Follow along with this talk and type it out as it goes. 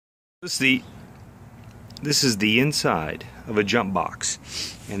This is the inside of a jump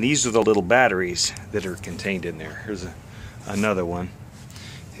box, and these are the little batteries that are contained in there. Here's another one.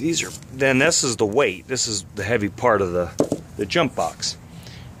 Then this is the weight. This is the heavy part of the jump box.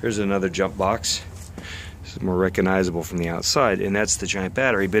 Here's another jump box. This is more recognizable from the outside, and that's the giant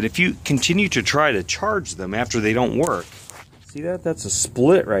battery. But if you continue to try to charge them after they don't work, see that? That's a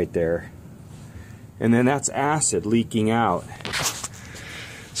split right there. And then that's acid leaking out.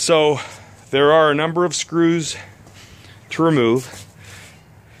 So there are a number of screws to remove,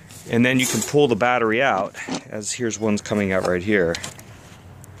 and then you can pull the battery out, as here's one's coming out right here.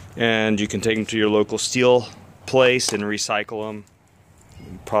 And you can take them to your local steel place and recycle them.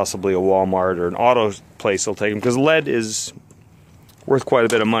 Possibly a Walmart or an auto place will take them, because lead is worth quite a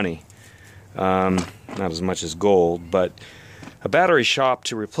bit of money. Not as much as gold, but a battery shop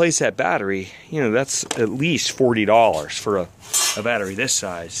to replace that battery, you know, that's at least $40 for a battery this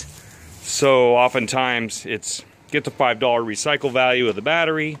size. So oftentimes it's get the $5 recycle value of the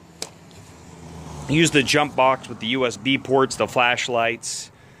battery, use the jump box with the USB ports, the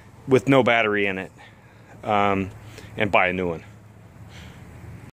flashlights with no battery in it, and buy a new one.